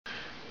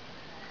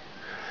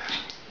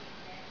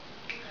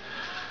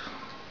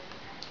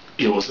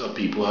Yo, what's up,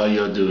 people? How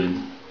y'all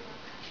doing?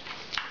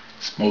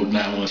 It's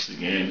Modenine once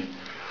again.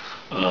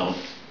 Uh,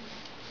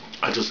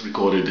 I just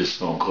recorded this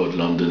song called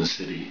London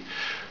City,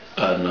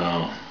 and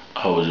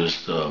I was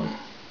just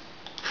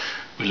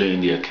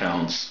relaying the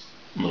accounts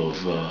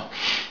of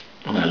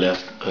when I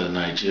left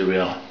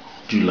Nigeria,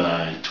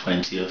 July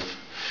 20th,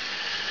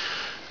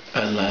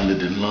 and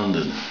landed in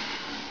London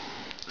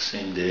the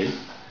same day.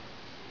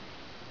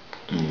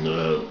 And,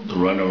 the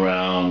run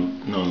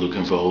around,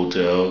 looking for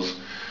hotels.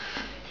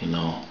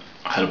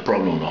 I had a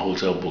problem with the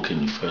hotel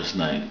booking the first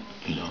night,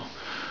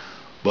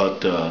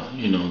 but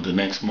the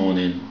next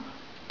morning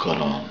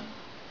got on.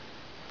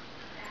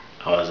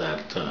 I was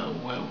at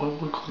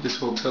what we call this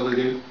hotel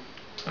again?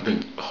 I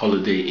think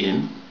Holiday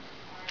Inn.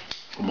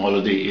 From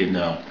Holiday Inn,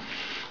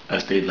 I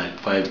stayed like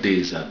 5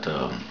 days at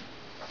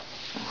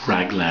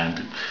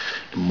Ragland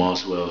in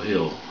Muswell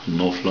Hill, in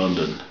North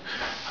London.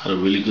 Had a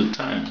really good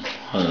time.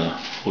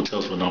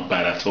 Hotels were not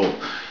bad at all.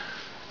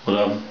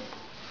 But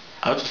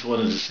I just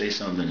wanted to say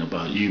something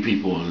about you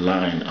people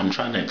online. I'm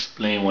trying to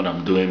explain what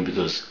I'm doing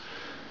because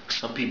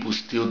some people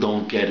still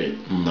don't get it.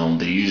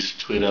 They use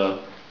Twitter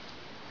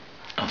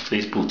and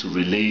Facebook to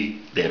relay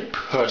their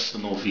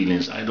personal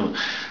feelings. I don't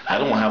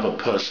have a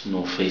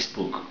personal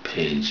Facebook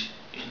page.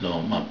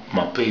 My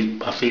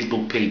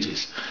Facebook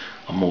pages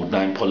are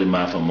Modenine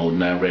Polymath and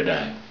Modenine Red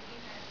Eye.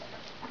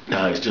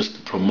 Now it's just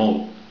to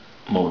promote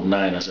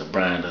Modenine as a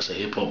brand, as a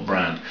hip hop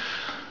brand.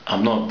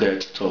 I'm not there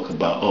to talk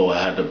about, oh,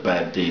 I had a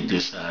bad day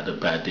this, I had a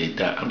bad day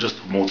that. I'm just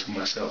promoting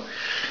myself.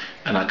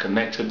 And I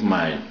connected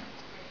my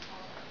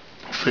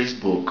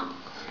Facebook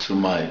to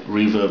my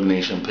Reverb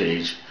Nation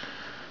page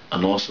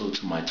and also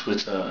to my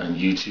Twitter and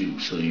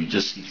YouTube. So you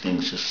just see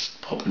things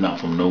just popping out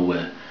from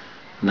nowhere.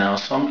 Now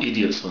some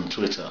idiots on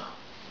Twitter,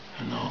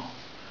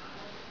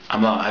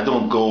 I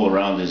don't go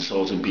around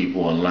insulting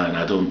people online.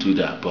 I don't do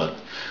that, but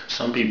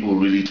some people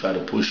really try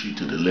to push you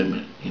to the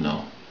limit,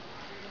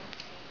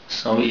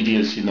 Some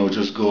idiots,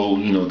 just go,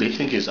 they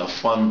think it's a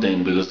fun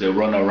thing because they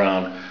run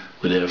around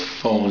with their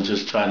phones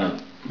just trying to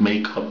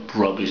make up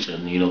rubbish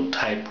and,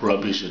 type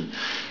rubbish and,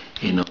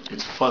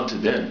 it's fun to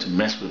them to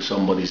mess with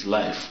somebody's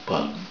life.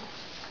 But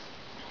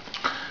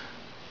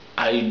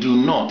I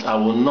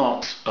will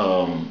not,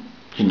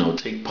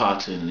 take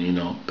part in,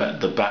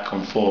 the back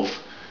and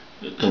forth.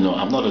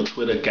 I'm not a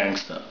Twitter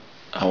gangster.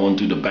 I won't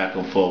do the back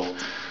and forth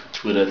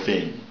Twitter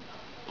thing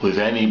with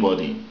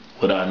anybody,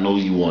 whether I know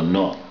you or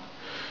not.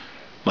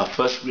 My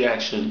first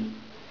reaction,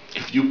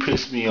 if you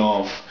piss me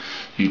off,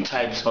 you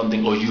type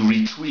something or you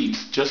retweet,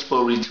 just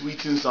for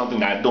retweeting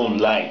something I don't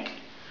like,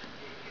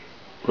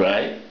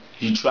 right?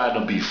 You try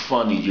to be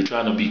funny, you're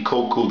trying to be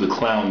Coco the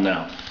Clown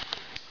now.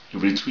 You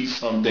retweet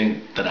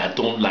something that I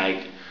don't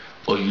like,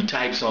 or you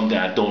type something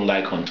I don't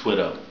like on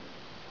Twitter,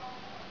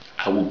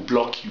 I will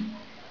block you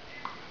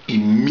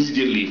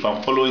immediately. If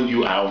I'm following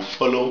you, I'll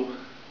follow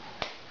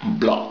and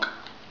block.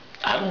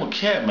 I don't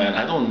care, man.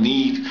 I don't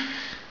need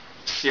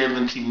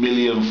 70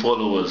 million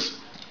followers.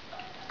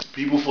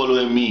 People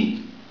following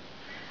me.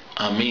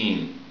 I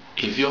mean,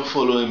 if you're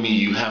following me,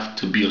 you have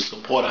to be a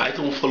supporter. I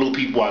don't follow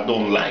people I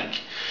don't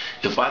like.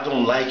 If I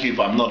don't like you, if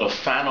I'm not a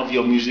fan of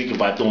your music, if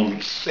I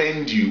don't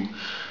send you,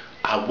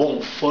 I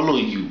won't follow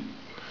you.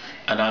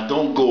 And I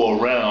don't go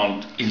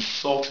around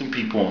insulting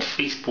people on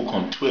Facebook,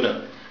 on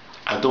Twitter.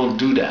 I don't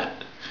do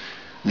that.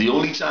 The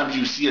only time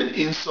you see an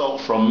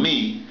insult from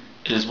me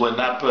is when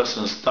that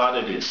person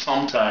started it,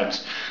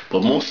 sometimes,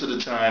 but most of the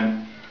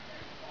time,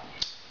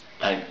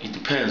 it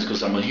depends,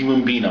 because I'm a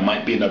human being. I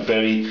might be in a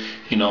very,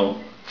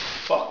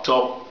 fucked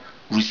up,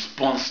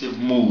 responsive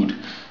mood,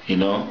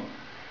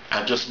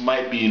 I just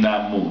might be in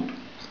that mood.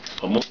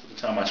 But most of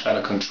the time I try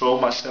to control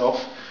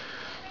myself.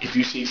 If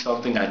you say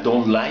something I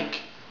don't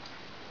like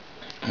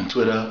on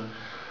Twitter,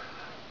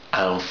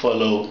 I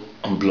unfollow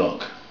and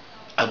block.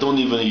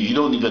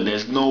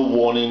 There's no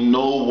warning,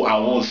 I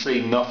won't say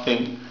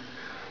nothing.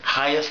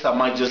 Highest I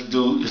might just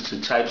do is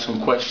to type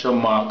some question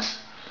marks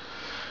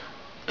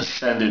and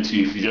send it to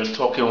you. If you're just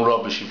talking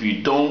rubbish, if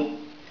you don't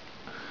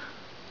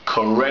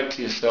correct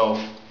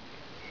yourself,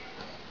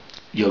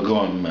 you're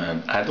gone,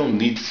 man. I don't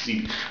need to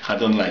see,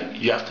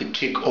 you have to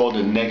kick all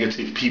the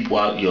negative people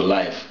out of your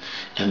life.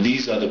 And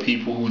these are the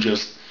people who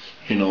just,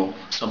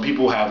 some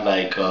people have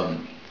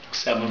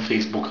 7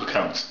 Facebook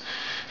accounts.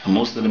 And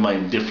most of them are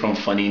in different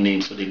funny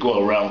names, so they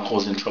go around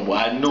causing trouble.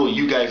 I know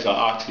you guys are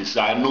artists.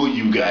 I know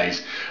you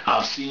guys.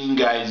 I've seen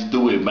guys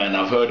do it, man.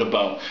 I've heard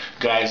about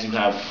guys who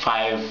have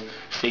 5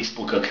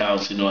 Facebook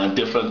accounts, and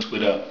different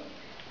Twitter.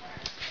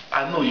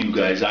 I know you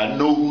guys. I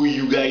know who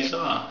you guys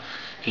are.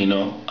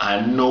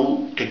 I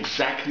know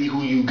exactly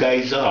who you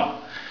guys are.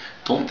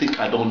 Don't think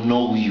I don't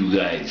know you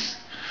guys.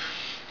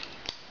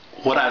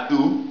 What I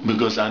do,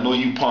 because I know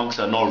you punks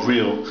are not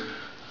real,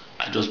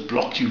 I just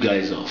block you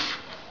guys off.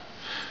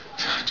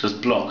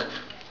 Just block.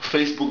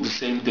 Facebook, the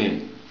same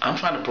thing. I'm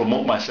trying to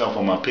promote myself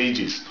on my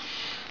pages.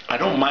 I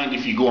don't mind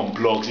if you go on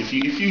blogs. If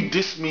you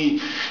diss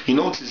me, you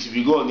notice if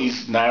you go on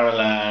these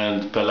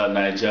Nairaland, Pella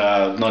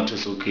Niger, not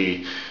just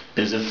okay.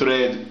 There's a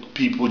thread,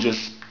 people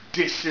just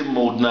dissing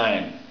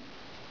Modenine.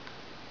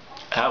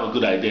 I have a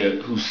good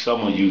idea who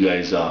some of you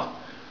guys are.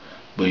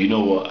 But you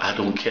know what? I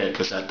don't care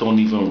because I don't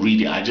even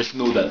read it. I just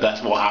know that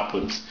that's what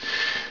happens.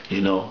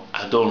 You know,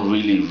 I don't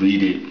really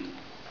read it.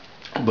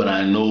 But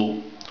I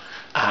know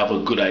I have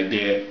a good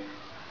idea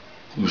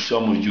who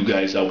some of you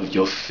guys are with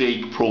your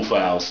fake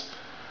profiles.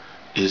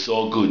 It's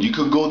all good. You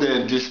can go there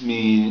and diss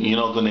me. You're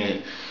not going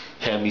to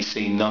hear me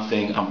say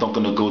nothing. I'm not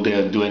going to go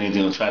there and do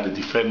anything and try to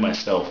defend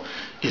myself.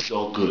 It's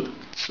all good.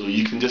 So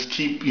you can just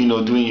keep,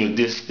 doing your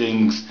diss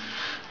things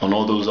on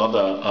all those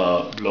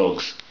other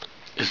blogs.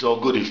 It's all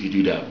good if you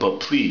do that. But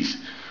please,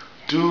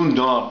 do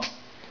not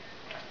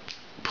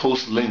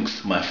post links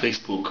to my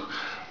Facebook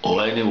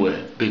or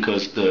anywhere,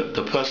 because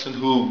the person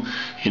who,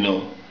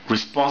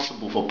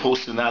 responsible for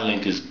posting that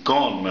link is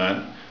gone,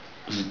 man.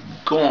 It's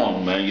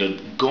gone, man. You're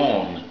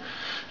gone.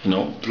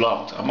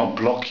 Blocked. I'm gonna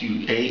block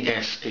you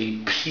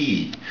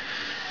ASAP.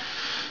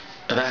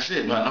 And that's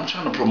it, man. I'm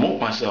trying to promote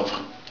myself.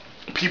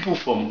 People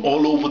from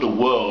all over the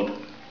world,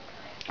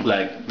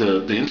 like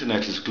the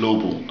internet is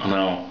global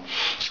now.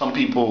 Some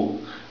people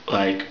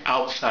like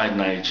outside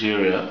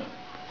Nigeria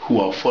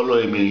who are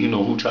following me,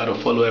 who try to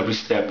follow every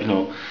step,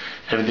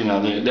 everything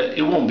out there. That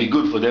it won't be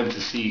good for them to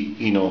see,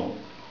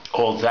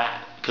 all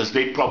that, because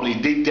they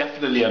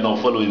definitely are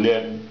not following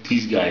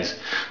these guys.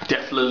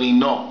 Definitely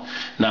not.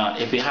 Now,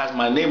 if it has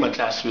my name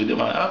attached to it, they're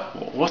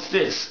like, what's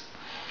this?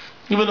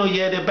 Even though,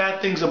 yeah, there are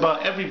bad things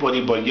about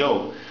everybody, but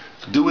yo,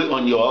 do it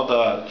on your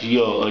other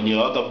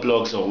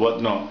blogs or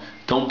whatnot.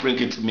 Don't bring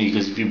it to me,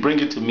 because if you bring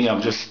it to me,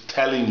 I'm just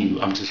telling you,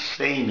 I'm just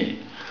saying it.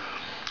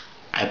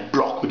 I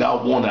block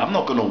without warning. I'm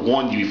not gonna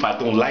warn you if I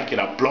don't like it.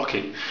 I block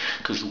it.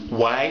 Because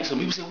why? Some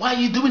people say, why are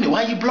you doing it?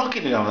 Why are you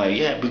blocking it? I'm like,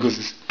 yeah, because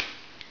it's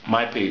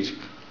my page.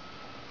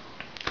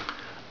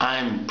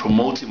 I'm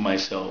promoting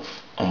myself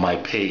on my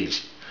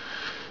page.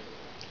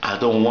 I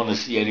don't want to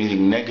see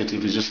anything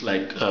negative. It's just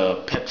like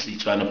Pepsi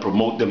trying to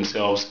promote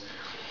themselves,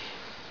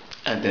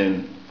 and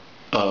then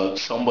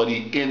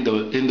somebody in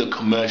the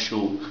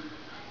commercial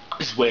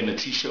is wearing a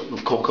t-shirt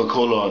with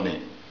Coca-Cola on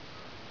it.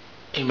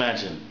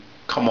 Imagine.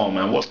 Come on,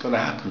 man, what's gonna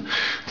happen?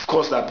 Of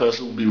course that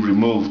person will be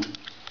removed.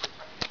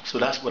 So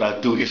that's what I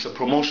do. It's a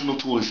promotional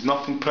tool. It's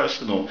nothing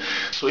personal.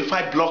 So if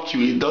I block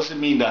you, it doesn't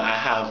mean that I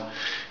have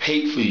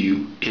hate for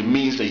you. It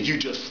means that you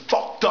just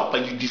fucked up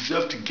and you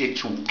deserve to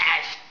get your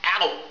ass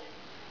out.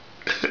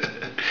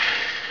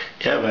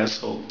 Yeah, man,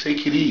 so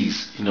take it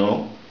easy,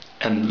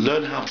 and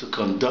learn how to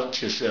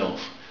conduct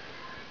yourself.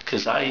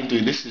 Because I ain't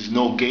doing this. Is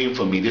no game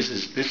for me. This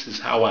is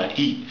how I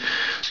eat.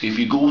 So if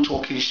you go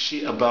talking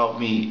shit about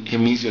me, it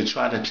means you're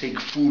trying to take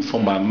food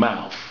from my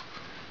mouth.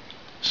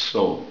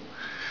 So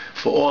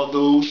for all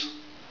those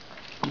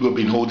who have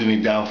been holding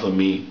it down for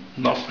me,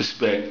 enough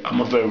respect.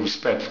 I'm a very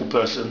respectful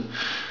person.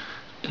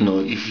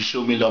 If you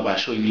show me love, I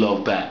show you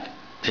love back.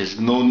 There's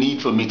no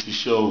need for me to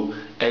show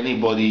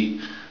anybody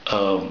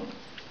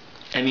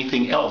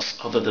anything else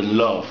other than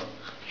love.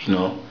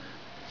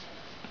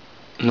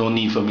 No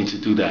need for me to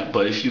do that.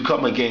 But if you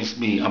come against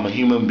me, I'm a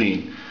human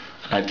being,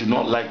 and I do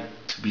not like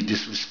to be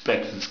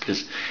disrespected,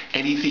 because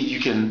anything you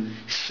can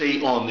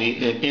say on the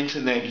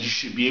internet, you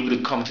should be able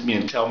to come to me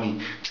and tell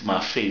me to my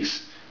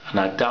face. And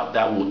I doubt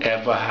that will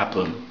ever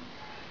happen,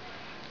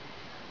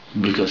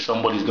 because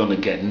somebody's gonna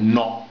get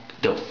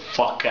knocked the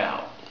fuck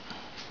out.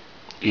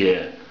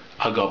 Yeah,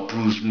 I got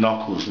bruised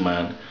knuckles,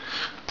 man.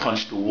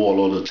 Punch the wall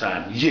all the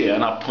time. Yeah,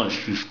 and I punch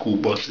through school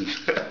buses.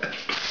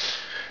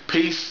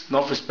 Peace,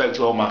 enough respect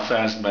to all my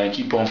fans, man.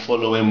 Keep on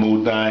following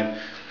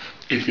Modenine.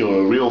 If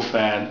you're a real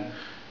fan,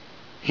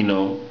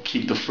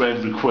 keep the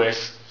friend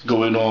request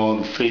going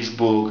on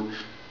Facebook.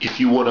 If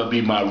you want to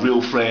be my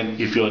real friend,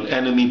 if you're an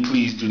enemy,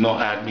 please do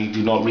not add me,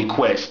 do not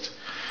request.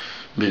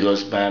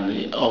 Because,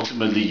 man,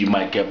 ultimately you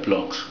might get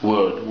blocked.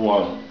 Word,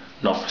 one,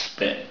 enough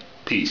respect.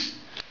 Peace.